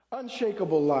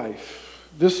Unshakable life.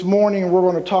 This morning we're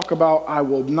going to talk about I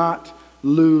will not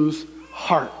lose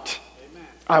heart. Amen.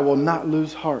 I will not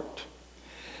lose heart.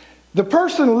 The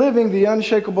person living the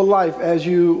unshakable life, as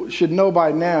you should know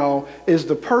by now, is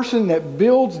the person that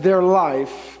builds their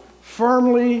life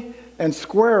firmly and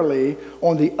squarely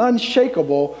on the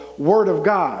unshakable Word of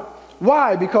God.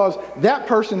 Why? Because that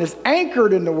person is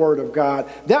anchored in the Word of God.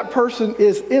 That person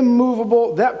is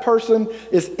immovable. That person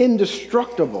is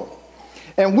indestructible.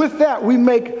 And with that, we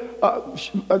make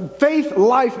faith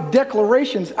life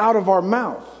declarations out of our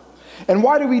mouth. And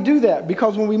why do we do that?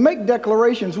 Because when we make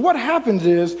declarations, what happens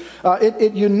is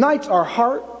it unites our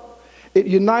heart, it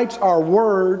unites our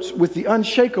words with the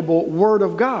unshakable Word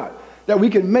of God, that we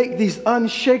can make these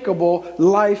unshakable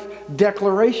life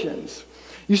declarations.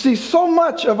 You see, so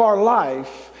much of our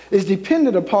life is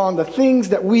dependent upon the things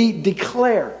that we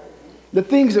declare. The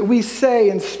things that we say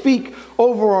and speak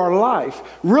over our life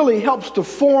really helps to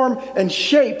form and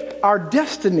shape our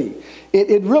destiny.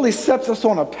 It really sets us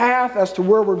on a path as to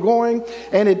where we're going,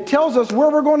 and it tells us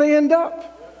where we're going to end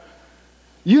up.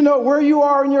 You know where you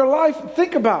are in your life.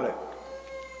 Think about it.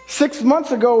 6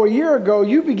 months ago, a year ago,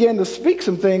 you began to speak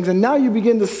some things, and now you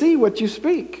begin to see what you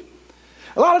speak.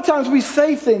 A lot of times we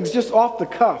say things just off the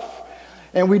cuff,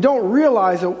 and we don't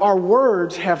realize that our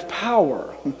words have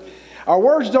power. Our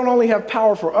words don't only have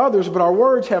power for others, but our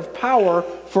words have power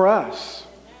for us.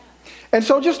 And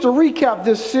so just to recap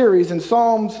this series in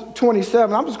Psalms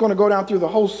 27, I'm just going to go down through the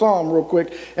whole psalm real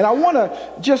quick. And I want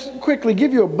to just quickly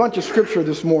give you a bunch of scripture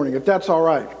this morning, if that's all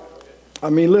right. I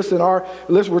mean, listen,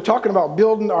 we're talking about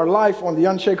building our life on the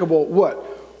unshakable what?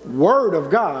 Word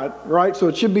of God, right? So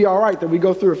it should be all right that we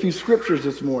go through a few scriptures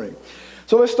this morning.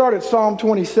 So let's start at Psalm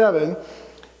 27.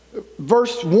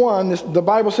 Verse 1, the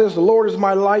Bible says, "The Lord is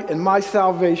my light and my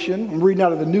salvation." I'm reading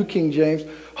out of the New King James.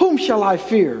 "Whom shall I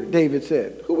fear?" David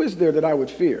said. Who is there that I would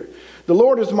fear? "The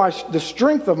Lord is the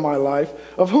strength of my life.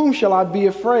 Of whom shall I be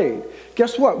afraid?"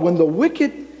 Guess what? When the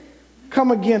wicked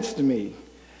come against me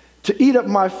to eat up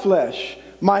my flesh,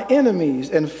 my enemies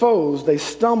and foes, they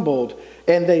stumbled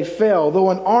and they fell.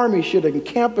 Though an army should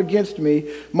encamp against me,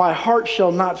 my heart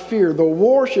shall not fear. Though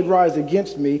war should rise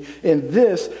against me, in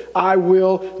this I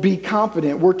will be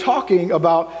confident. We're talking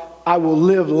about I will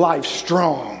live life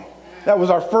strong. That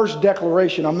was our first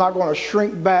declaration. I'm not going to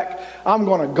shrink back. I'm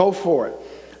going to go for it.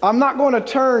 I'm not going to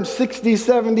turn 60,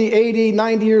 70, 80,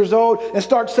 90 years old and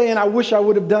start saying, I wish I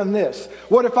would have done this.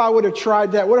 What if I would have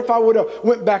tried that? What if I would have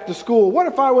went back to school? What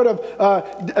if I would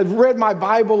have read my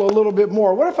Bible a little bit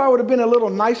more? What if I would have been a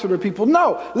little nicer to people?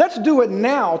 No, let's do it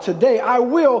now, today. I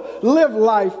will live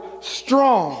life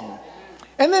strong.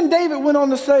 And then David went on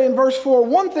to say in verse 4,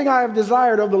 "One thing I have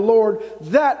desired of the Lord,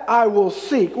 that I will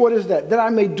seek." What is that? "That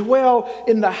I may dwell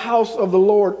in the house of the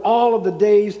Lord all of the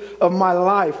days of my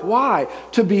life." Why?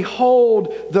 "To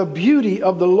behold the beauty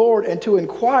of the Lord and to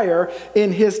inquire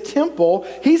in his temple."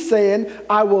 He's saying,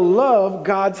 I will love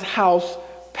God's house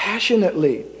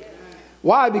passionately.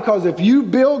 Why? Because if you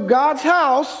build God's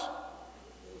house,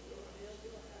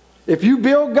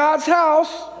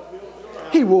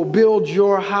 he will build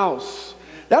your house.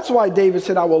 That's why David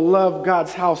said, I will love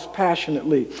God's house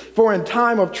passionately. "For in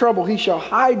time of trouble, he shall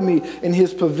hide me in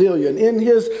his pavilion, in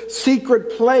his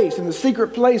secret place, in the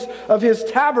secret place of his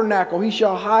tabernacle. He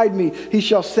shall hide me. He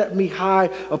shall set me high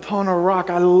upon a rock."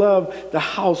 I love the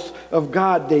house of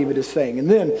God, David is saying. And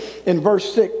then in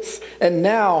verse 6, "And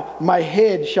now my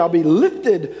head shall be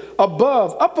lifted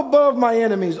up above my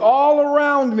enemies all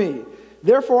around me.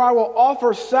 Therefore I will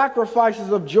offer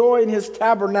sacrifices of joy in his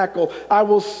tabernacle. I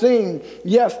will sing,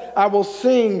 yes, I will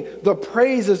sing the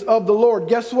praises of the Lord."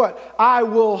 Guess what? I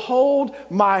will hold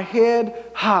my head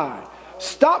high.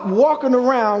 Stop walking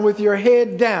around with your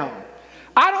head down.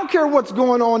 I don't care what's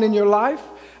going on in your life.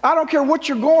 I don't care what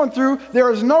you're going through.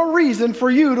 There is no reason for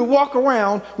you to walk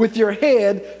around with your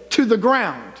head to the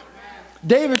ground.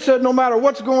 David said, no matter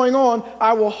what's going on,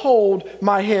 I will hold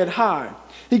my head high.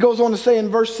 He goes on to say in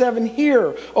verse 7,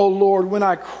 "Hear, O Lord, when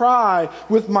I cry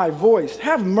with my voice.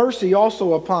 Have mercy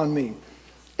also upon me,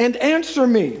 and answer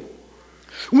me.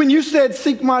 When you said,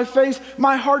 seek my face,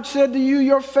 my heart said to you,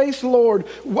 your face, Lord,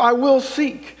 I will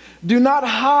seek. Do not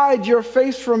hide your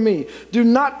face from me. Do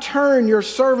not turn your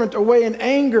servant away in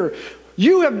anger.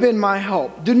 You have been my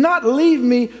help. Do not leave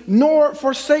me nor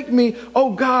forsake me,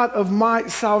 O God of my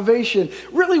salvation."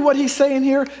 Really what he's saying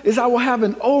here is I will have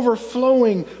an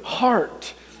overflowing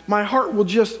heart. My heart will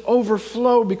just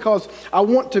overflow because I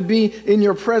want to be in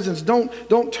your presence.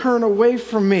 Don't turn away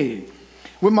from me.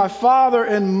 "When my father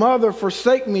and mother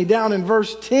forsake me," down in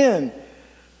verse 10,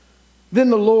 "then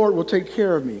the Lord will take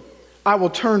care of me. I will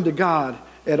turn to God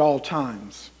at all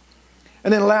times."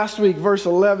 And then last week, verse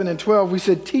 11 and 12, we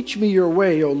said, teach me your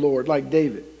way, O Lord, like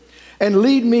David, and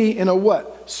lead me in a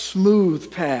what?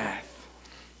 Smooth path.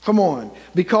 Come on.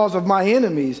 Because of my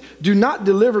enemies, do not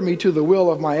deliver me to the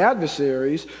will of my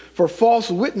adversaries, for false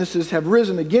witnesses have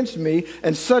risen against me,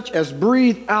 and such as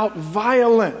breathe out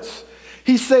violence.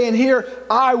 He's saying here,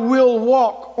 I will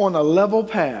walk on a level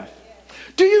path.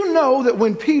 Do you know that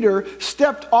when Peter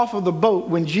stepped off of the boat,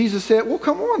 when Jesus said, well,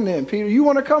 come on then, Peter, you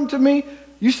want to come to me?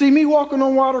 You see me walking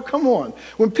on water? Come on.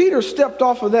 When Peter stepped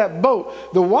off of that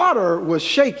boat, the water was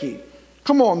shaky.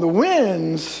 Come on, the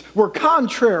winds were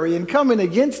contrary and coming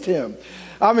against him.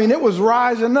 I mean, it was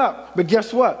rising up. But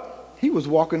guess what? He was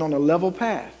walking on a level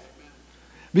path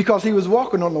because he was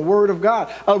walking on the word of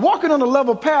God. Walking on a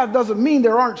level path doesn't mean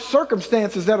there aren't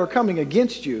circumstances that are coming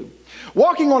against you.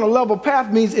 Walking on a level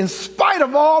path means in spite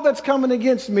of all that's coming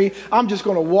against me, I'm just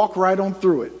going to walk right on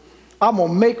through it. I'm going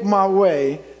to make my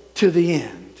way to the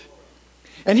end.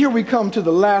 And here we come to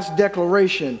the last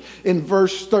declaration in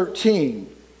verse 13.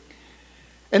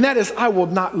 And that is, I will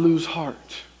not lose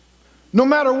heart. No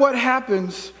matter what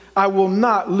happens, I will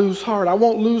not lose heart. I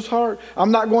won't lose heart.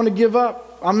 I'm not going to give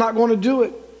up. I'm not going to do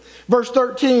it. Verse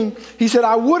 13, he said,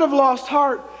 I would have lost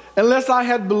heart unless I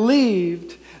had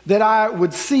believed that I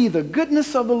would see the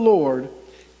goodness of the Lord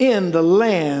in the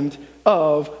land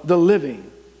of the living.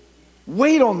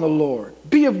 Wait on the Lord.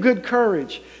 Be of good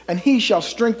courage, and he shall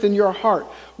strengthen your heart.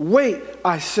 Wait,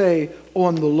 I say,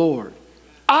 on the Lord.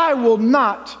 I will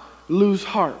not lose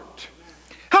heart.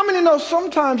 How many know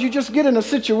sometimes you just get in a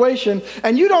situation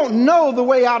and you don't know the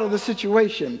way out of the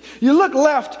situation? You look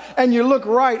left and you look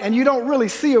right and you don't really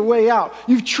see a way out.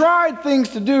 You've tried things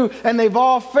to do and they've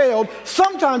all failed.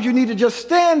 Sometimes you need to just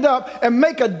stand up and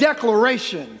make a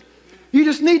declaration. You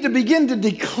just need to begin to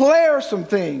declare some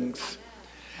things.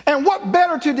 And what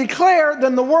better to declare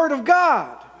than the Word of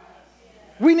God?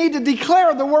 We need to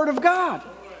declare the Word of God.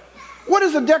 What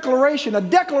is a declaration? A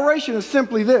declaration is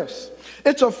simply this.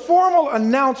 It's a formal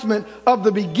announcement of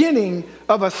the beginning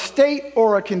of a state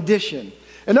or a condition.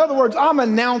 In other words, I'm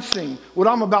announcing what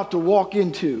I'm about to walk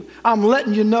into. I'm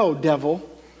letting you know, devil.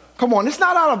 Come on. It's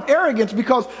not out of arrogance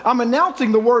because I'm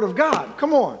announcing the Word of God.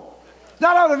 Come on. It's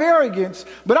not out of arrogance,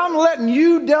 but I'm letting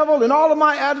you, devil, and all of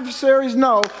my adversaries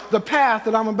know the path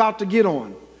that I'm about to get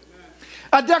on.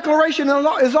 A declaration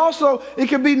is also, it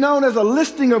can be known as a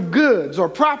listing of goods or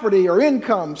property or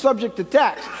income subject to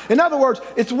tax. In other words,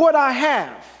 it's what I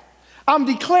have. I'm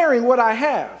declaring what I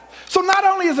have. So not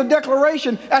only is a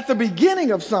declaration at the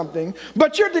beginning of something,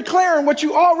 but you're declaring what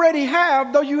you already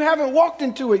have, though you haven't walked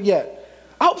into it yet.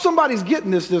 I hope somebody's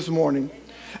getting this morning.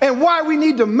 And why we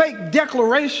need to make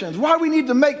declarations, why we need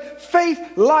to make faith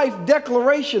life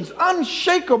declarations,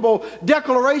 unshakable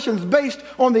declarations based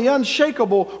on the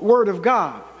unshakable Word of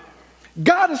God.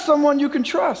 God is someone you can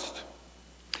trust.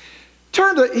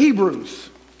 Turn to Hebrews.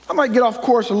 I might get off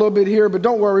course a little bit here, but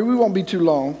don't worry, we won't be too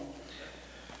long.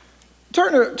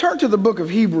 Turn to the book of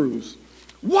Hebrews.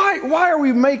 Why are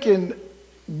we making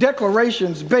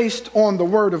declarations based on the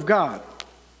Word of God?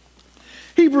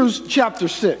 Hebrews chapter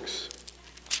 6.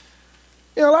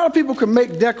 You know, a lot of people can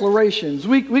make declarations.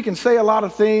 We can say a lot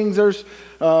of things. There's,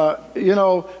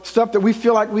 stuff that we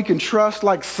feel like we can trust,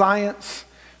 like science,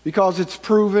 because it's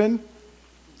proven.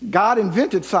 God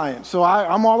invented science, so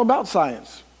I'm all about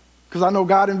science because I know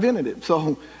God invented it.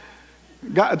 So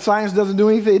science doesn't do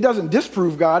anything. It doesn't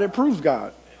disprove God. It proves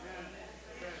God.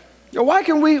 You know, why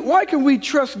can we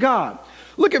trust God?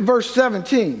 Look at verse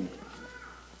 17.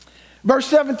 Verse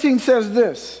 17 says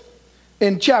this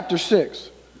in chapter 6.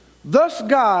 Thus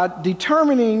God,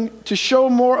 determining to show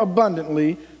more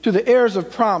abundantly to the heirs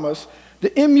of promise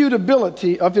the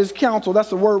immutability of his counsel.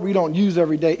 That's a word we don't use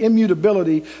every day.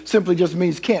 Immutability simply just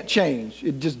means can't change.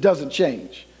 It just doesn't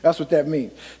change. That's what that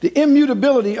means. The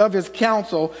immutability of his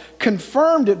counsel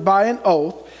confirmed it by an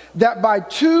oath that by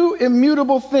two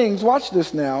immutable things, watch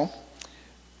this now,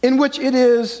 in which it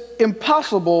is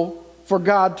impossible for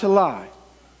God to lie.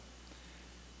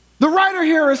 The writer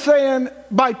here is saying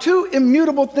by two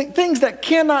immutable things that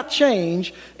cannot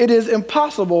change, it is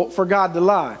impossible for God to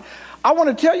lie. I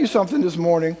want to tell you something this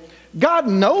morning. God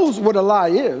knows what a lie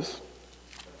is.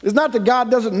 It's not that God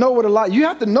doesn't know what a lie is. You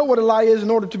have to know what a lie is in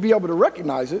order to be able to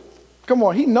recognize it. Come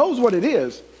on, he knows what it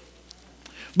is.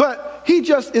 But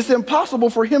it's impossible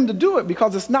for him to do it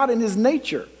because it's not in his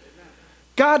nature.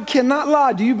 God cannot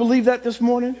lie. Do you believe that this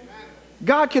morning?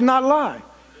 God cannot lie.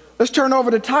 Let's turn over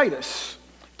to Titus.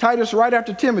 Titus right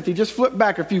after Timothy. Just flip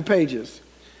back a few pages.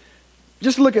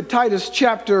 Just look at Titus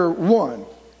chapter 1.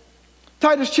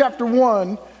 Titus chapter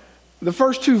 1, the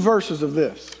first two verses of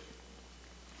this.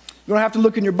 You don't have to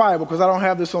look in your Bible because I don't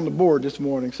have this on the board this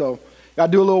morning, so I got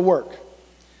to do a little work.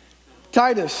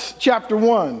 Titus chapter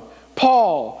 1,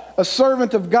 Paul, a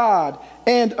servant of God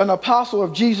and an apostle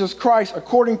of Jesus Christ,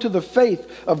 according to the faith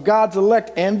of God's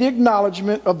elect and the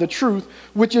acknowledgement of the truth,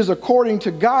 which is according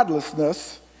to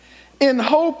godlessness, in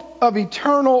hope of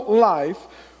eternal life,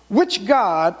 which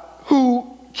God,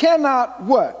 who cannot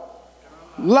what?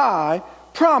 Lie,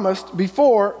 promised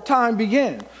before time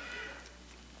began.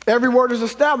 Every word is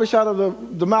established out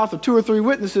of the mouth of two or three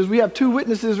witnesses. We have two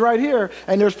witnesses right here,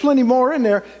 and there's plenty more in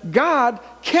there. God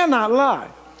cannot lie.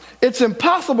 It's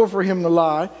impossible for him to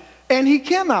lie, and he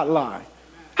cannot lie.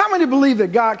 How many believe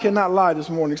that God cannot lie this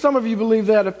morning? Some of you believe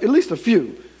that, at least a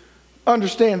few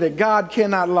understand that God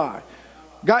cannot lie.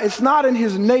 God, it's not in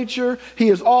his nature. He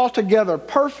is altogether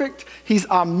perfect. He's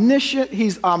omniscient.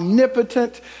 He's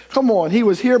omnipotent. Come on, he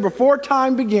was here before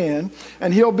time began,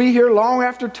 and he'll be here long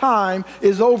after time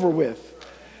is over with.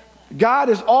 God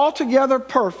is altogether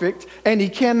perfect, and he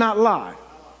cannot lie.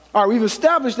 All right, we've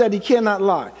established that he cannot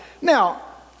lie. Now,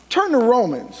 turn to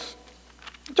Romans.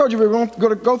 I told you we were going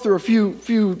to go through a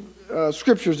few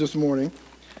scriptures this morning.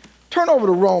 Turn over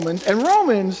to Romans, and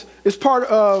Romans is part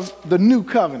of the new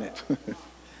covenant.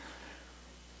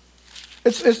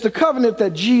 It's the covenant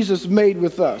that Jesus made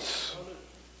with us.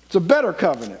 It's a better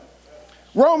covenant.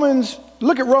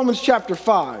 Look at Romans chapter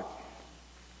 5.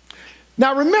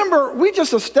 Now remember, we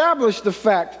just established the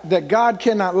fact that God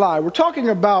cannot lie. We're talking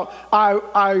about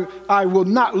I will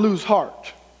not lose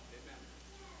heart.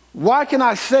 Why can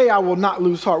I say I will not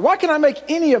lose heart? Why can I make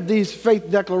any of these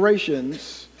faith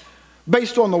declarations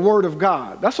based on the word of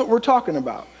God? That's what we're talking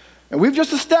about. And we've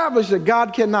just established that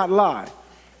God cannot lie.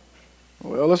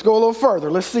 Well, let's go a little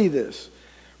further. Let's see this.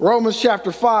 Romans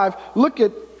chapter 5, look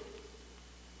at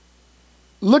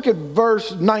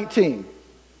verse 19.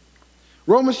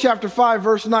 Romans chapter 5,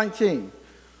 verse 19.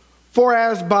 For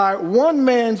as by one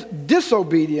man's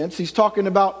disobedience, he's talking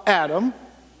about Adam,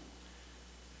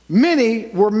 many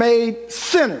were made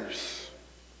sinners.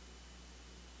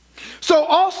 So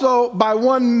also by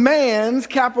one man's,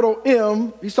 capital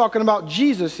M, he's talking about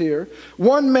Jesus here,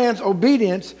 one man's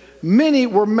obedience, many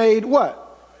were made what?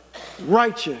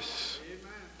 Righteous.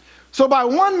 So by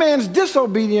one man's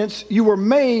disobedience, you were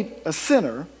made a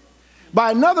sinner.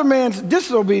 By another man's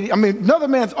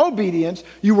obedience,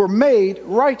 you were made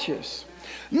righteous.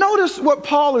 Notice what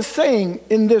Paul is saying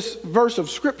in this verse of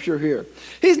scripture here.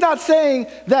 He's not saying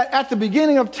that at the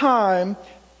beginning of time,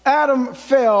 Adam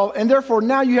fell, and therefore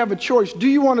now you have a choice. Do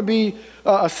you want to be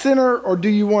a sinner, or do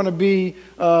you want to be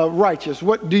righteous?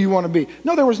 What do you want to be?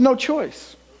 No, there was no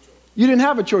choice. You didn't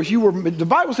have a choice. The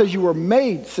Bible says you were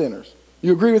made sinners.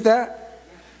 You agree with that?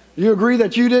 You agree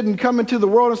that you didn't come into the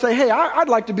world and say, hey, I'd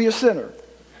like to be a sinner.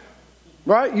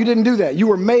 Right? You didn't do that. You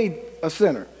were made a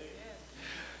sinner.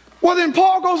 Well, then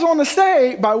Paul goes on to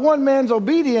say, by one man's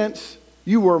obedience,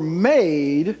 you were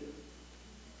made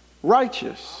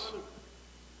righteous.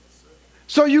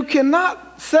 So you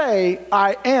cannot say,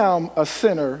 I am a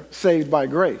sinner saved by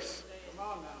grace.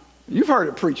 You've heard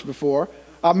it preached before.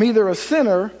 I'm either a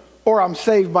sinner or I'm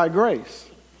saved by grace.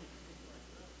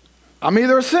 I'm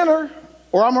either a sinner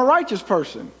or I'm a righteous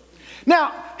person.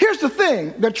 Now, here's the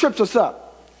thing that trips us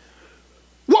up.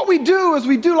 What we do is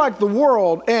we do like the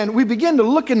world, and we begin to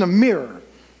look in the mirror,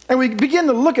 and we begin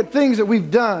to look at things that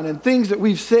we've done and things that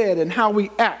we've said and how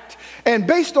we act. And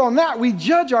based on that, we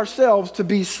judge ourselves to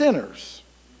be sinners.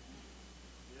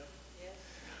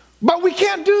 But we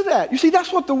can't do that. You see,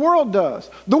 that's what the world does.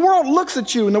 The world looks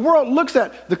at you, and the world looks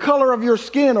at the color of your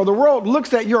skin, or the world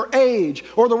looks at your age,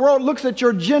 or the world looks at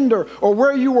your gender, or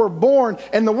where you were born,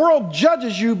 and the world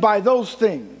judges you by those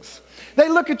things. They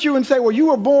look at you and say, well, you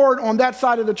were born on that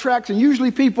side of the tracks, and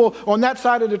usually people on that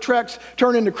side of the tracks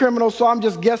turn into criminals, so I'm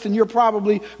just guessing you're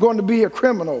probably going to be a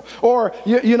criminal. Or,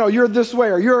 you're this way,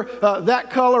 or you're that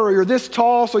color, or you're this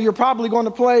tall, so you're probably going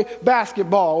to play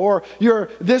basketball. Or you're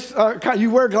this, you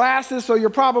wear glasses, so you're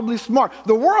probably smart.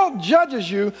 The world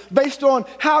judges you based on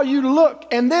how you look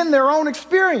and then their own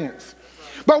experience.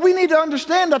 But we need to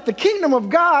understand that the kingdom of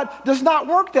God does not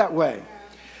work that way.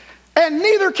 And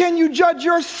neither can you judge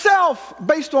yourself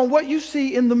based on what you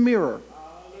see in the mirror.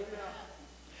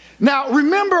 Now,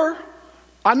 remember,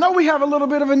 I know we have a little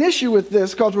bit of an issue with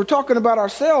this because we're talking about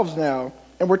ourselves now,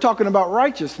 and we're talking about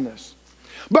righteousness.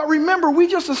 But remember, we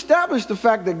just established the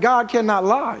fact that God cannot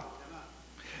lie.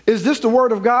 Is this the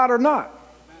word of God or not?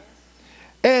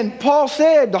 And Paul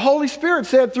said, the Holy Spirit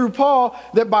said through Paul,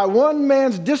 that by one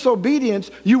man's disobedience,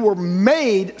 you were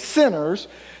made sinners.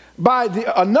 By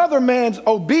another man's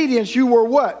obedience, you were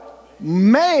what?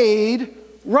 Made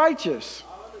righteous.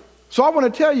 So I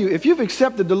want to tell you, if you've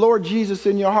accepted the Lord Jesus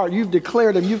in your heart, you've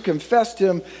declared him, you've confessed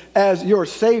him as your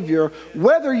Savior,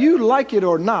 whether you like it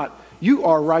or not, you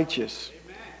are righteous.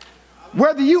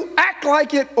 Whether you act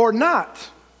like it or not,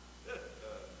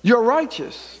 you're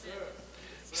righteous.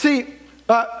 See,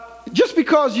 just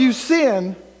because you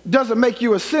sin doesn't make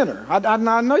you a sinner. I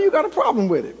know you got a problem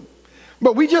with it.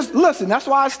 But we just, listen, that's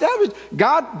why I established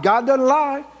God doesn't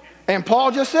lie. And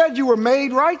Paul just said you were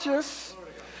made righteous.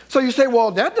 So you say,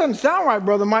 well, that doesn't sound right,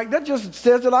 Brother Mike. That just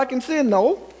says that I can sin.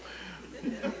 No.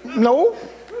 No.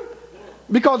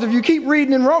 Because if you keep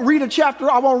reading in Rome, read a chapter,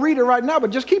 I won't read it right now, but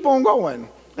just keep on going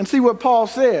and see what Paul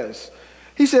says.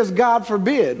 He says, God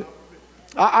forbid.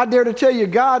 I dare to tell you,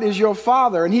 God is your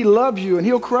Father, and he loves you, and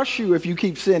he'll crush you if you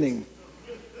keep sinning.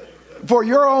 For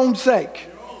your own sake.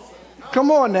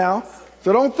 Come on now.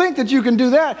 So don't think that you can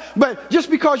do that. But just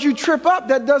because you trip up,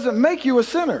 that doesn't make you a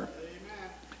sinner.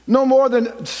 No more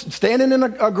than standing in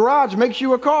a garage makes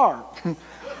you a car.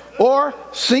 Or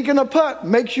sinking a putt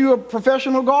makes you a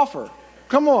professional golfer.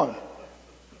 Come on.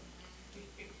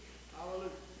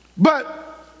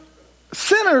 But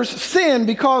sinners sin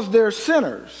because they're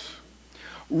sinners.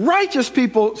 Righteous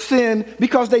people sin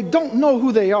because they don't know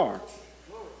who they are.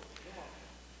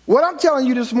 What I'm telling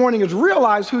you this morning is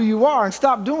realize who you are and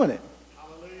stop doing it.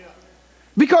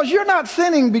 Because you're not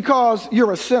sinning because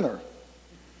you're a sinner.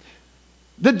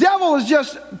 The devil is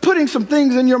just putting some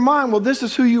things in your mind. Well, this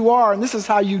is who you are, and this is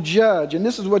how you judge, and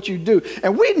this is what you do.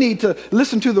 And we need to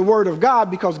listen to the word of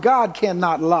God because God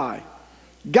cannot lie.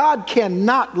 God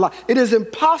cannot lie. It is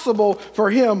impossible for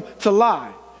him to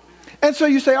lie. And so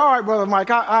you say, all right, Brother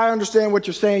Mike, I understand what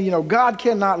you're saying. You know, God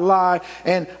cannot lie,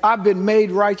 and I've been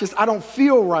made righteous. I don't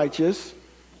feel righteous.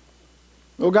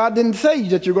 Well, God didn't say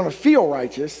that you're going to feel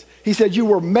righteous. He said you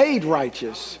were made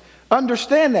righteous.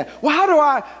 Understand that. Well,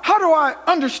 how do I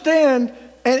understand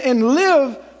and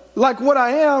live like what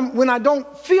I am when I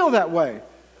don't feel that way?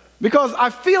 Because I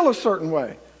feel a certain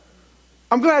way.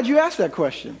 I'm glad you asked that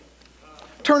question.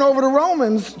 Turn over to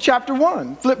Romans chapter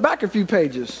 1. Flip back a few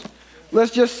pages.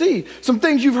 Let's just see. Some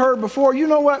things you've heard before. You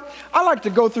know what? I like to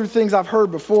go through things I've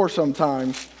heard before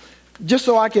sometimes just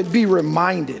so I could be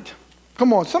reminded.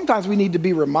 Come on, sometimes we need to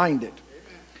be reminded.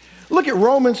 Look at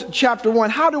Romans chapter 1.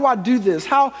 How do I do this?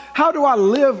 How do I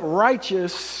live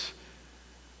righteous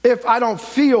if I don't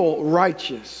feel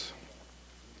righteous?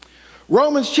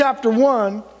 Romans chapter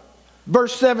 1,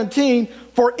 verse 17,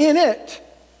 for in it,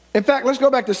 in fact, let's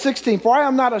go back to 16. For I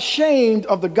am not ashamed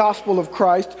of the gospel of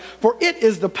Christ, for it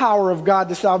is the power of God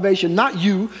to salvation. Not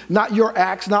you, not your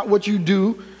acts, not what you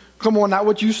do. Come on, not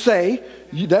what you say.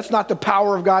 That's not the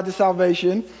power of God to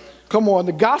salvation. Come on,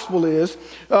 the gospel is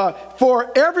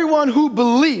for everyone who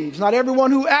believes, not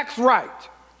everyone who acts right.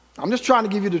 I'm just trying to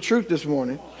give you the truth this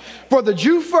morning. For the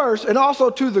Jew first and also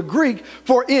to the Greek,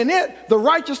 for in it the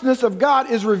righteousness of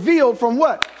God is revealed from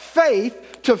what? Faith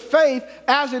to faith,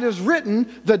 as it is written,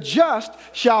 the just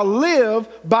shall live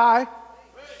by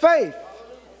faith.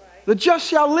 The just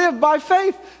shall live by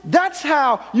faith. That's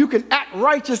how you can act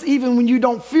righteous even when you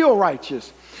don't feel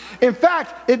righteous. In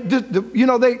fact,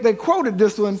 they quoted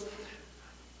this one.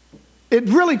 It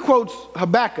really quotes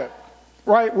Habakkuk,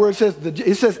 right? Where it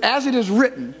says, as it is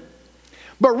written.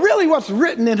 But really what's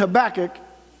written in Habakkuk,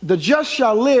 the just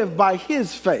shall live by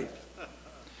his faith.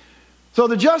 So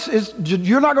the just is,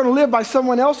 you're not going to live by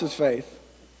someone else's faith.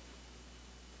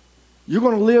 You're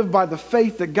going to live by the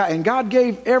faith that God, and God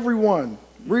gave everyone,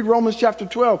 read Romans chapter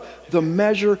 12, the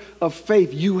measure of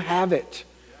faith. You have it.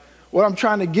 What I'm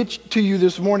trying to get to you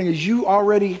this morning is you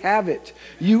already have it.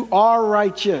 You are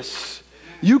righteous.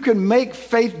 You can make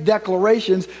faith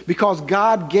declarations because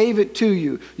God gave it to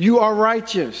you. You are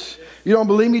righteous. You don't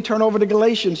believe me? Turn over to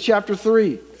Galatians chapter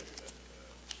 3.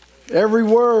 Every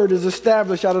word is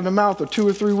established out of the mouth of 2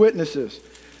 or 3 witnesses.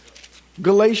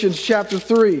 Galatians chapter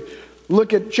 3.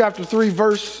 Look at chapter 3,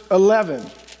 verse 11.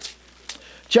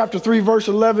 Chapter 3, verse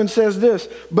 11 says this,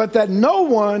 but that no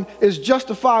one is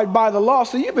justified by the law.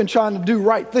 So you've been trying to do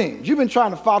right things. You've been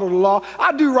trying to follow the law.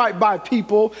 I do right by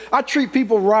people. I treat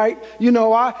people right. You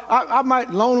know, I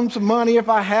might loan them some money if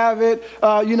I have it.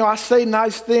 I say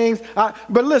nice things.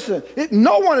 But listen,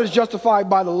 no one is justified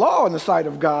by the law in the sight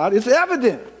of God. It's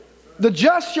evident. The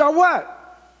just shall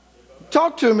what?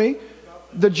 Talk to me.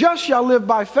 The just shall live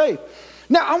by faith.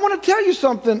 Now, I want to tell you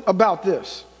something about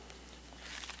this.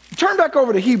 Turn back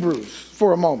over to Hebrews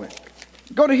for a moment.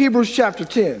 Go to Hebrews chapter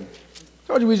 10. I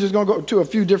told you we were just going to go to a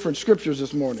few different scriptures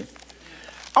this morning.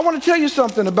 I want to tell you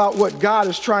something about what God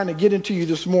is trying to get into you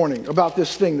this morning about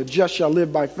this thing, the just shall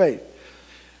live by faith.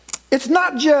 It's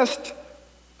not just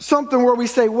something where we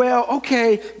say, well,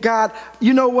 okay, God,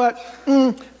 you know what?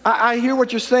 I hear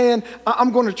what you're saying.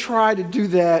 I'm going to try to do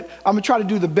that. I'm going to try to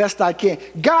do the best I can.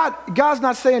 God's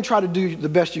not saying try to do the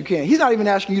best you can. He's not even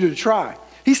asking you to try.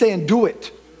 He's saying do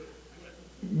it.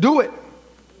 do it.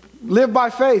 Live by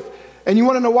faith. And you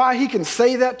want to know why he can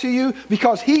say that to you?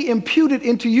 Because he imputed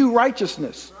into you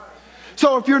righteousness.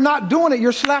 So if you're not doing it,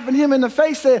 you're slapping him in the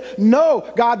face saying, no,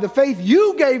 God, the faith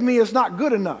you gave me is not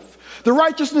good enough. The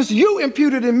righteousness you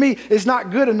imputed in me is not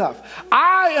good enough.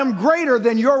 I am greater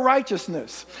than your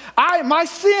righteousness. My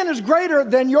sin is greater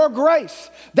than your grace.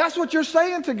 That's what you're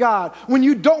saying to God when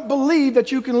you don't believe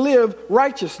that you can live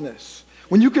righteousness.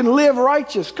 When you can live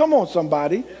righteous. Come on,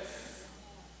 somebody.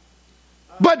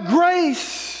 But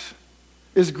grace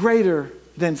is greater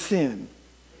than sin.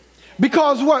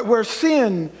 Because what? Where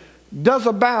sin does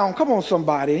abound, come on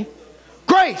somebody,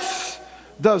 grace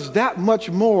does that much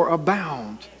more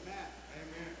abound.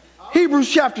 Hebrews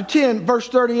chapter 10, verse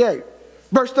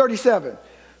 37.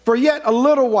 For yet a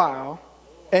little while,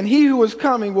 and he who is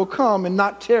coming will come and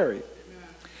not tarry.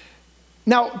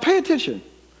 Now, pay attention.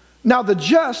 Now the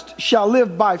just shall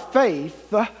live by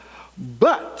faith,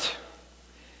 but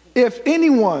if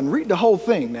anyone, read the whole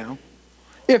thing now,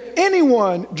 if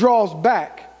anyone draws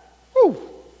back,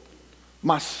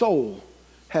 my soul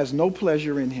has no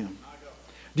pleasure in him.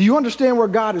 Do you understand where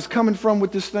God is coming from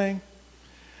with this thing?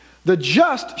 The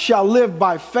just shall live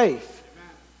by faith.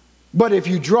 But if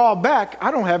you draw back,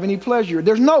 I don't have any pleasure.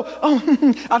 There's no,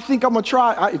 I think I'm going to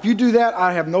try. If you do that,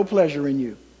 I have no pleasure in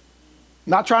you.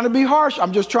 Not trying to be harsh.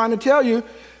 I'm just trying to tell you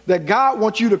that God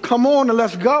wants you to come on and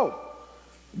let's go.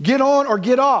 Get on or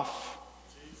get off.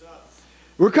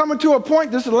 We're coming to a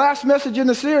point, this is the last message in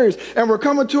the series, and we're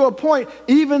coming to a point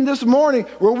even this morning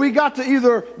where we got to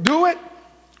either do it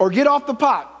or get off the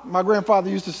pot. My grandfather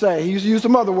used to say, he used to use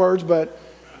some other words, but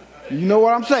you know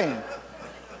what I'm saying.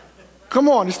 Come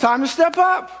on, it's time to step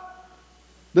up.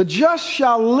 The just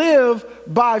shall live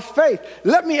by faith.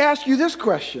 Let me ask you this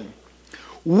question.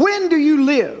 When do you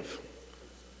live?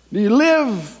 Do you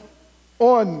live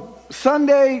on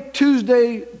Sunday,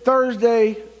 Tuesday,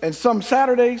 Thursday, and some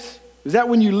Saturdays? Is that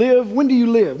when you live? When do you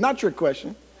live? Not trick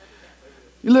question.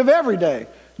 You live every day.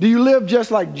 Do you live just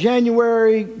like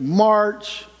January,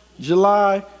 March,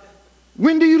 July?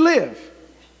 When do you live?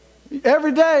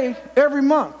 Every day, every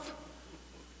month.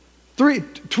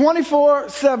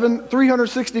 24/7,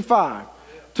 365.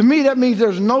 To me, that means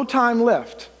there's no time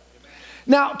left.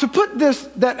 Now, to put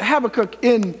that Habakkuk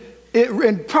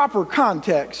in proper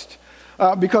context,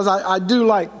 because I do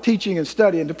like teaching and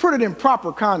studying, to put it in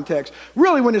proper context,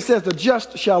 really when it says the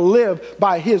just shall live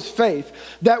by his faith,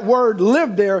 that word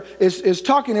live there is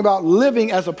talking about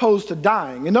living as opposed to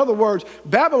dying. In other words,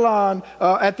 Babylon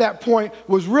at that point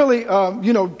was really,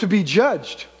 to be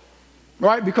judged.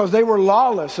 Right? Because they were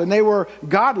lawless and they were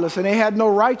godless and they had no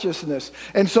righteousness.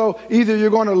 And so either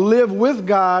you're going to live with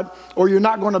God or you're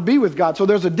not going to be with God. So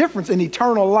there's a difference in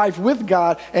eternal life with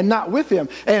God and not with him.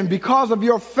 And because of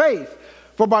your faith,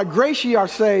 for by grace ye are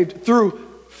saved through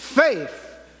faith,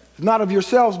 not of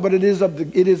yourselves, but it is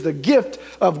the gift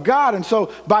of God. And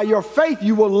so by your faith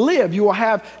you will live, you will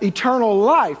have eternal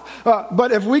life.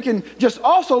 But if we can just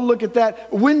also look at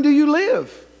that, when do you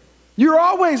live? You're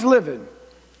always living.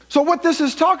 So what this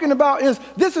is talking about is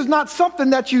this is not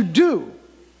something that you do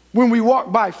when we walk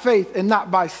by faith and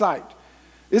not by sight.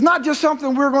 It's not just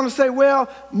something we're going to say, well,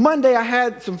 Monday I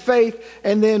had some faith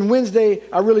and then Wednesday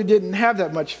I really didn't have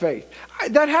that much faith.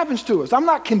 That happens to us. I'm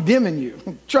not condemning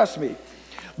you, trust me.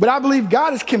 But I believe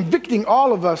God is convicting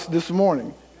all of us this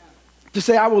morning to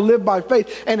say I will live by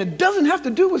faith. And it doesn't have to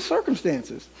do with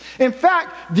circumstances. In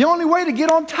fact, the only way to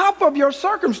get on top of your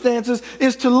circumstances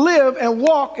is to live and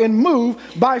walk and move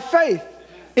by faith.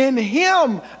 In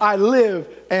him I live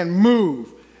and move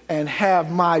and have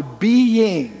my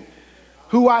being.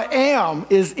 Who I am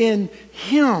is in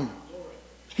him.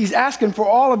 He's asking for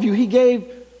all of you. He gave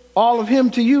all of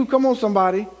him to you. Come on,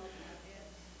 somebody.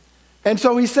 And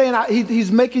so he's saying,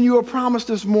 he's making you a promise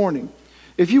this morning.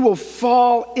 If you will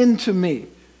fall into me,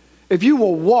 if you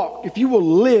will walk, if you will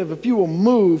live, if you will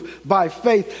move by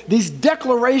faith, these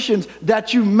declarations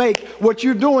that you make, what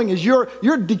you're doing is you're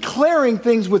declaring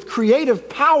things with creative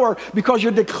power because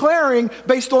you're declaring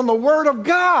based on the word of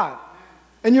God.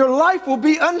 And your life will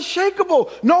be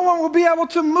unshakable. No one will be able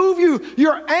to move you.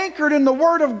 You're anchored in the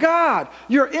word of God.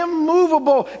 You're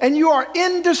immovable and you are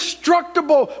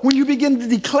indestructible when you begin to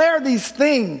declare these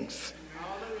things.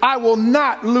 I will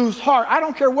not lose heart. I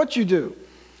don't care what you do.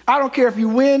 I don't care if you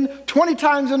win 20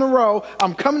 times in a row.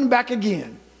 I'm coming back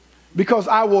again because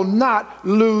I will not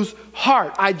lose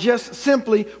heart. I just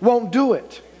simply won't do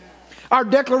it. Our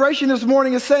declaration this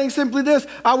morning is saying simply this: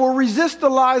 I will resist the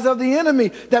lies of the enemy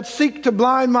that seek to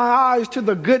blind my eyes to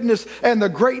the goodness and the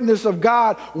greatness of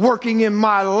God working in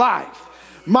my life.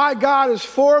 My God is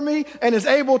for me and is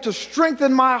able to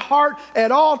strengthen my heart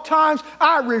at all times.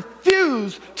 I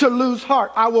refuse to lose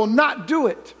heart. I will not do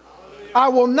it. I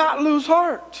will not lose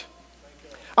heart.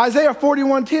 Isaiah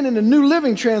 41:10 in the New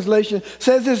Living Translation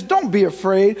says this, don't be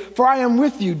afraid, for I am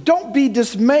with you. Don't be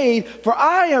dismayed, for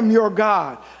I am your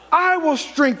God. I will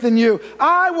strengthen you.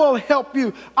 I will help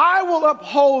you. I will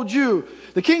uphold you.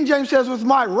 The King James says with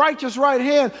my righteous right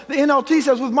hand. The NLT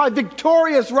says with my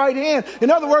victorious right hand. In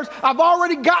other words, I've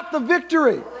already got the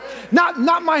victory. Not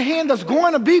my hand that's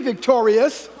going to be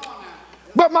victorious,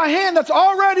 but my hand that's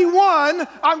already won.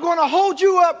 I'm going to hold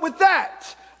you up with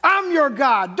that. I'm your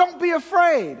God. Don't be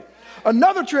afraid.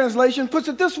 Another translation puts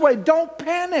it this way, don't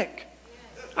panic.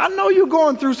 I know you're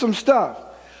going through some stuff.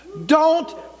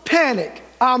 Don't panic.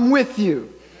 I'm with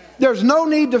you. There's no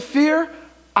need to fear.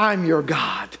 I'm your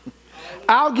God.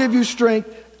 I'll give you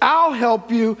strength. I'll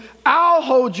help you. I'll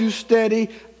hold you steady.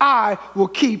 I will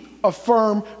keep a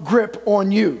firm grip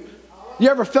on you. You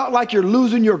ever felt like you're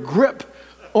losing your grip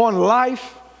on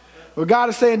life? Well, God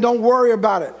is saying, don't worry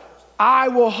about it. I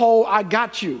will hold, I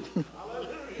got you.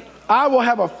 I will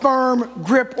have a firm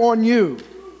grip on you.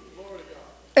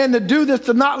 And to do this,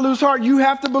 to not lose heart, you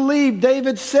have to believe.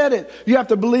 David said it. You have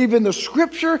to believe in the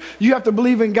scripture. You have to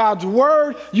believe in God's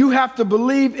word. You have to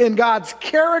believe in God's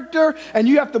character. And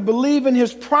you have to believe in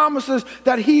his promises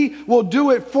that he will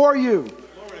do it for you.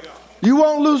 You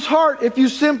won't lose heart if you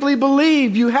simply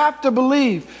believe. You have to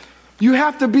believe. You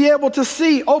have to be able to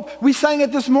see. Oh, we sang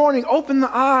it this morning. Open the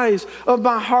eyes of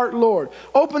my heart, Lord.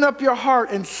 Open up your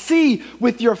heart and see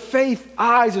with your faith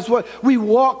eyes is what we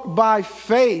walk by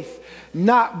faith,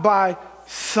 not by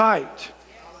sight.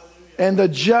 And the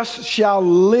just shall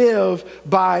live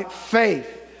by faith.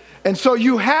 And so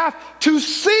you have to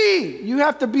see. You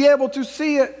have to be able to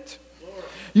see it.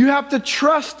 You have to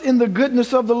trust in the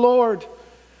goodness of the Lord.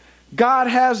 God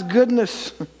has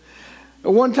goodness.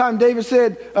 One time David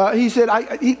said,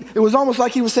 it was almost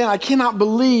like he was saying, I cannot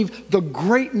believe the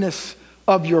greatness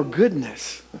of your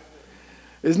goodness.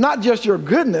 It's not just your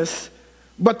goodness,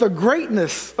 but the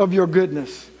greatness of your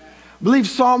goodness. I believe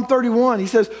Psalm 31, he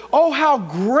says, oh, how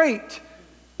great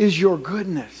is your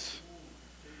goodness.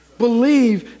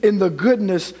 Believe in the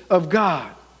goodness of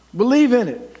God. Believe in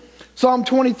it. Psalm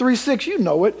 23:6, you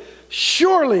know it.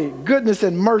 Surely goodness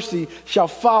and mercy shall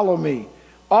follow me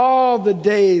all the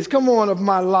days, come on, of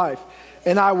my life,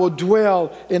 and I will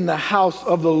dwell in the house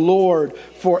of the Lord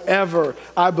forever.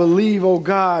 I believe, oh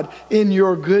God, in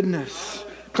your goodness.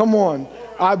 Come on,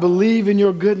 I believe in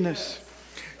your goodness.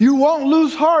 You won't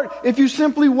lose heart if you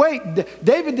simply wait.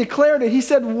 David declared it. He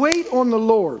said, wait on the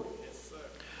Lord.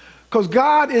 Because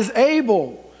God is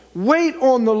able. Wait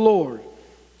on the Lord.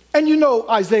 And you know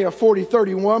Isaiah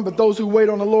 40:31, but those who wait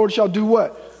on the Lord shall do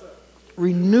what?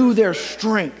 Renew their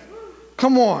strength.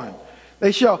 Come on.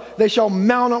 They shall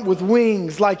mount up with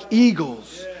wings like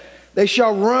eagles. They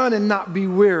shall run and not be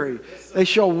weary. They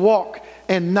shall walk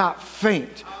and not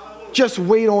faint. Just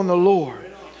wait on the Lord.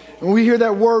 When we hear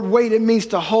that word wait, it means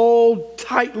to hold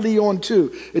tightly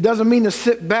onto. It doesn't mean to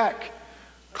sit back.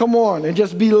 Come on, and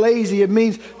just be lazy. It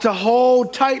means to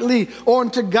hold tightly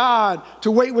onto God,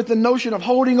 to wait with the notion of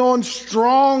holding on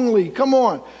strongly. Come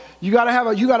on. You got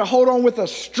to hold on with a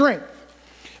strength.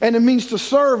 And it means to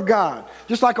serve God,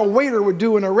 just like a waiter would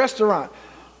do in a restaurant.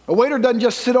 A waiter doesn't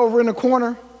just sit over in a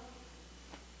corner.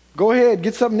 Go ahead,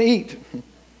 get something to eat.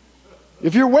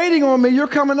 If you're waiting on me, you're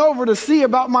coming over to see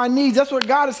about my needs. That's what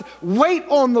God is. Wait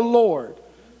on the Lord.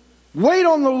 Wait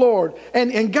on the Lord,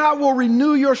 and God will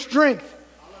renew your strength.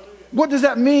 What does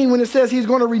that mean when it says he's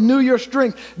going to renew your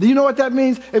strength? Do you know what that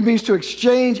means? It means to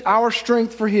exchange our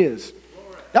strength for his.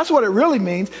 That's what it really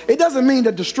means. It doesn't mean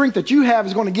that the strength that you have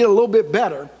is going to get a little bit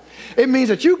better. It means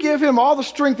that you give him all the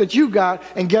strength that you got,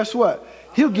 and guess what?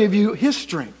 He'll give you his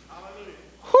strength.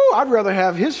 Whew, I'd rather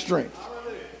have his strength.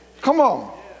 Come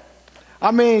on.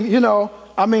 I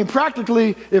mean,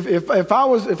 practically, if I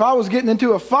was getting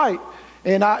into a fight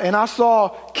and I saw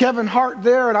Kevin Hart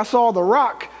there and I saw The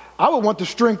Rock, I would want the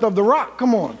strength of The Rock.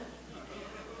 Come on.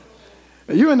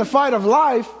 You're in the fight of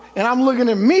life, and I'm looking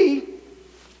at me,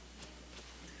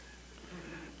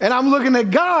 and I'm looking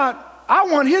at God. I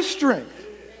want his strength.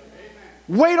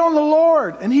 Wait on the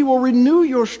Lord, and he will renew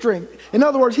your strength. In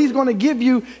other words, he's going to give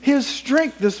you his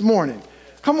strength this morning.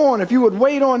 Come on, if you would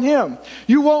wait on him.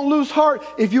 You won't lose heart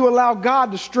if you allow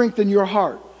God to strengthen your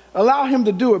heart. Allow him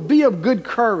to do it. Be of good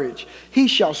courage. He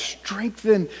shall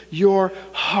strengthen your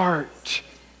heart.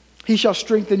 He shall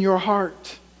strengthen your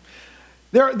heart.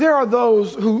 There are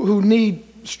those who need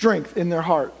strength in their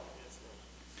heart.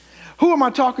 Who am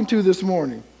I talking to this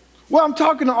morning? Well, I'm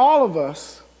talking to all of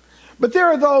us. But there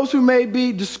are those who may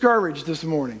be discouraged this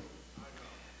morning.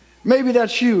 Maybe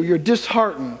that's you. You're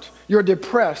disheartened. You're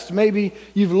depressed. Maybe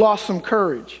you've lost some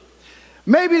courage.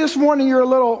 Maybe this morning you're a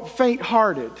little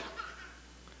faint-hearted.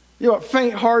 You know what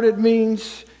faint-hearted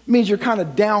means? It means you're kind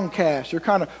of downcast. You're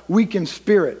kind of weak in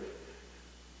spirit.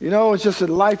 You know, it's just that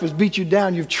life has beat you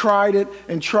down. You've tried it,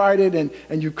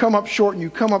 and you come up short, and you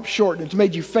come up short, and it's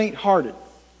made you faint-hearted.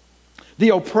 The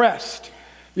oppressed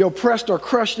are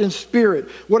crushed in spirit.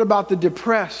 What about the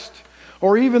depressed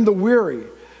or even the weary?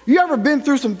 You ever been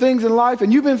through some things in life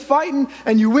and you've been fighting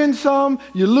and you win some,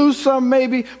 you lose some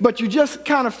maybe, but you just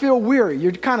kind of feel weary.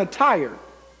 You're kind of tired.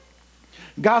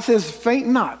 God says, faint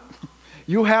not.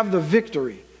 You'll have the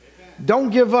victory.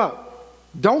 Don't give up.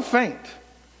 Don't faint.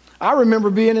 I remember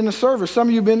being in the service. Some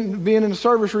of you being in the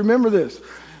service remember this.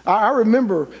 I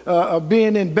remember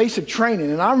being in basic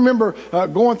training, and I remember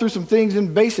going through some things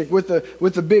in basic with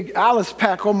the big Alice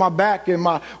pack on my back and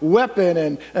my weapon,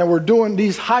 and we're doing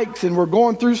these hikes, and we're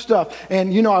going through stuff.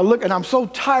 And you know, I look, and I'm so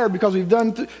tired because we've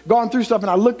gone through stuff,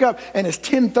 and I look up, and it's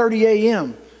 10:30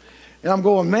 a.m. And I'm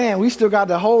going, man, we still got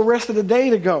the whole rest of the day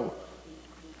to go.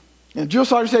 And Drill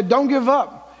Sergeant said, don't give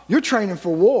up. You're training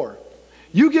for war.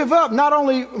 You give up, not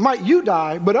only might you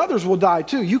die, but others will die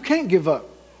too. You can't give up.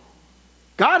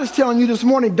 God is telling you this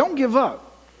morning, don't give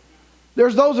up.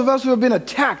 There's those of us who have been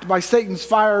attacked by Satan's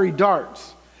fiery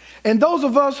darts. And those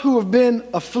of us who have been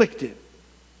afflicted.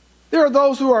 There are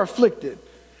those who are afflicted.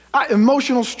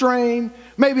 Emotional strain.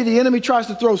 Maybe the enemy tries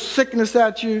to throw sickness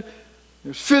at you.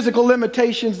 There's physical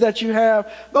limitations that you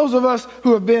have. Those of us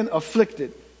who have been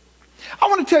afflicted. I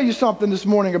want to tell you something this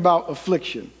morning about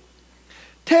affliction.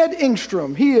 Ted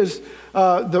Engstrom, he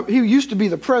used to be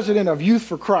the president of Youth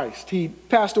for Christ. He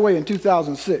passed away in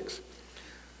 2006.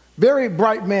 Very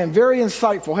bright man, very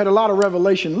insightful, had a lot of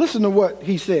revelation. Listen to what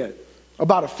he said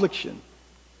about affliction.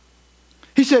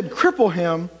 He said, cripple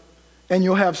him and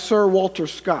you'll have Sir Walter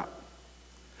Scott.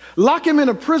 Lock him in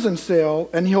a prison cell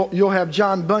and you'll have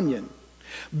John Bunyan.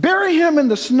 Bury him in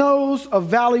the snows of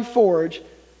Valley Forge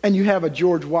and you have a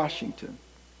George Washington.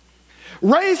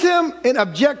 Raise him in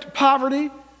abject poverty,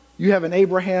 you have an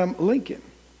Abraham Lincoln.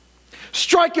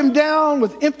 Strike him down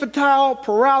with infantile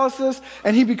paralysis,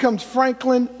 and he becomes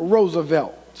Franklin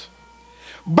Roosevelt.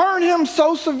 Burn him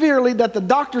so severely that the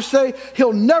doctors say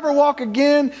he'll never walk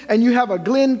again, and you have a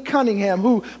Glenn Cunningham,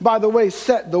 who, by the way,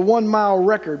 set the 1-mile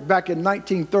record back in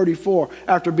 1934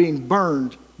 after being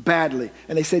burned badly,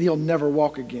 and they said he'll never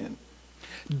walk again.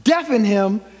 Deafen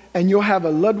him, and you'll have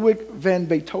a Ludwig van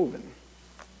Beethoven.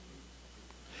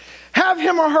 Have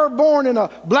him or her born in a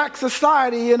black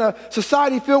society, in a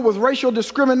society filled with racial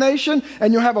discrimination,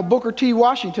 and you'll have a Booker T.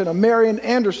 Washington, a Marian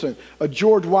Anderson, a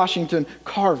George Washington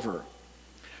Carver.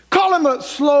 Call him a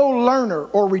slow learner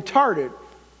or retarded,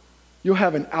 you'll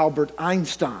have an Albert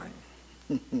Einstein.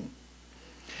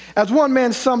 As one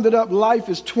man summed it up, life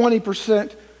is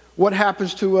 20% what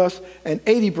happens to us and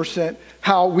 80%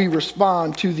 how we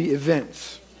respond to the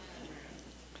events.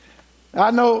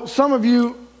 I know some of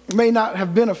you may not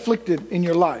have been afflicted in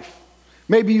your life.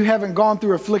 Maybe you haven't gone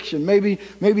through affliction. Maybe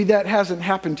that hasn't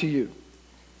happened to you.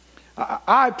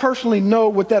 I personally know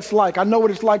what that's like. I know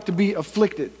what it's like to be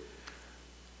afflicted.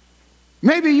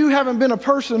 Maybe you haven't been a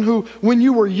person who, when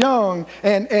you were young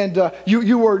and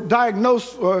you were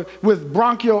diagnosed with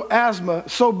bronchial asthma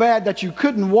so bad that you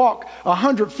couldn't walk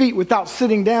 100 feet without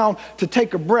sitting down to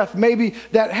take a breath. Maybe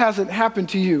that hasn't happened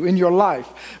to you in your life.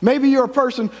 Maybe you're a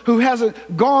person who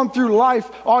hasn't gone through life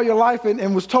all your life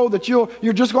and was told that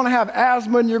you're just going to have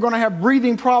asthma and you're going to have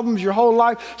breathing problems your whole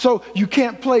life, so you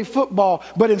can't play football.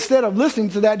 But instead of listening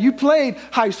to that, you played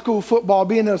high school football,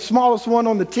 being the smallest one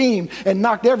on the team, and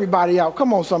knocked everybody out.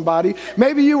 Come on, somebody.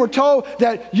 Maybe you were told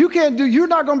that you're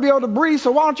not going to be able to breathe,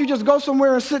 so why don't you just go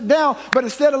somewhere and sit down? But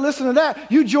instead of listening to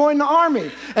that, you joined the army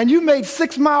and you made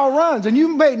 6-mile runs and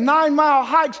you made 9-mile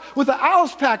hikes with an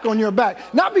Alice pack on your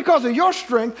back. Not because of your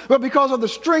strength, but because of the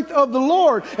strength of the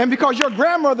Lord, and because your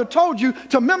grandmother told you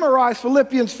to memorize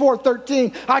Philippians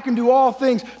 4:13. I can do all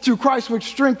things through Christ which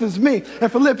strengthens me.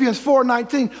 And Philippians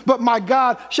 4:19, but my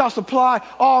God shall supply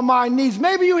all my needs.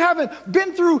 Maybe you haven't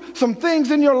been through some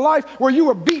things in your life where you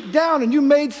were beat down and you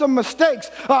made some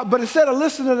mistakes, but instead of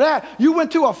listening to that, you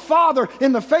went to a father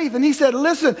in the faith and he said,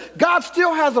 listen, God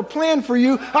still has a plan for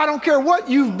you. I don't care what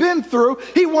you've been through.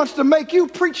 He wants to make you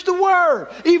preach the word,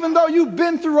 even though you've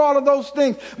been through all of those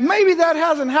things. Maybe that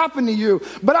hasn't happened to you,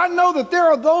 but I know that there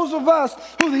are those of us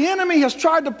who the enemy has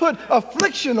tried to put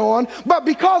affliction on, but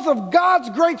because of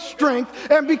God's great strength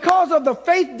and because of the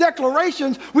faith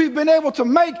declarations we've been able to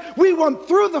make, we went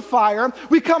through the fire,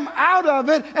 we come out of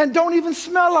it and don't even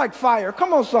smell like fire.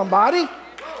 Come on, somebody.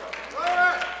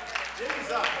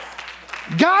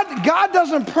 God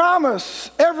doesn't promise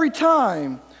every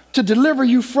time to deliver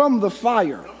you from the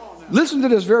fire. Listen to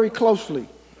this very closely.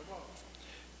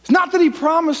 It's not that he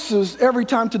promises every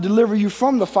time to deliver you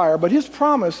from the fire, but his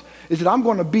promise is that I'm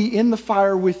going to be in the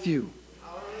fire with you.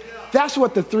 That's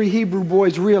what the 3 Hebrew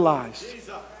boys realized.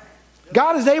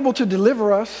 God is able to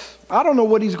deliver us. I don't know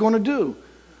what he's going to do,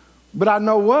 but I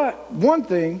know one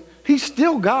thing, he's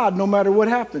still God no matter what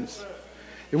happens.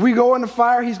 If we go in the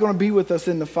fire, he's going to be with us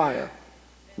in the fire.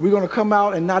 We're going to come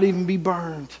out and not even be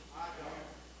burned.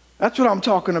 That's what I'm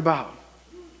talking about.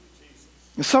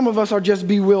 And some of us are just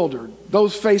bewildered,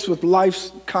 those faced with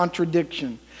life's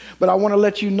contradiction. But I want to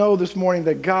let you know this morning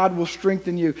that God will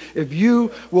strengthen you. If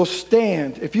you will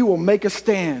stand, if you will make a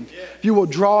stand, if you will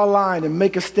draw a line and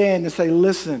make a stand and say,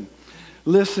 listen,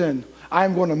 I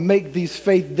am going to make these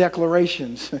faith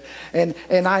declarations, and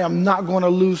I am not going to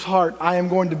lose heart. I am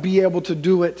going to be able to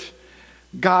do it.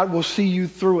 God will see you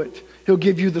through it. He'll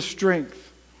give you the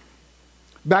strength.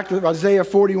 Back to Isaiah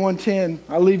 41:10,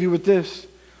 I'll leave you with this.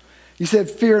 He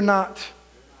said, fear not,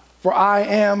 for I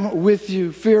am with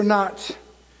you. Fear not.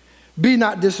 Be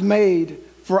not dismayed,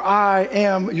 for I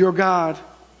am your God.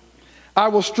 I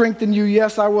will strengthen you.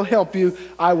 Yes, I will help you.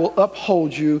 I will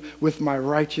uphold you with my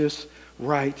righteous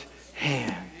right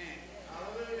hand.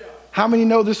 How many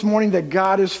know this morning that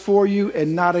God is for you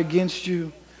and not against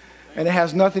you? And it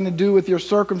has nothing to do with your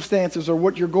circumstances or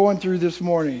what you're going through this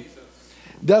morning.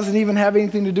 Doesn't even have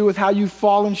anything to do with how you've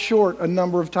fallen short a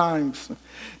number of times.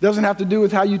 Doesn't have to do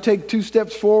with how you take 2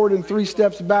 steps forward and 3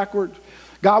 steps backward.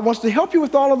 God wants to help you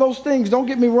with all of those things. Don't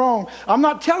get me wrong. I'm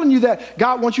not telling you that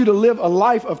God wants you to live a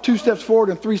life of 2 steps forward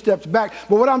and 3 steps back.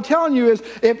 But what I'm telling you is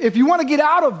if you want to get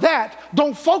out of that,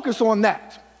 don't focus on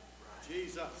that.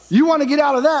 Jesus. You want to get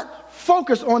out of that,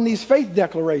 focus on these faith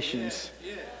declarations.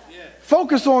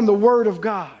 Focus on the Word of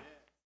God.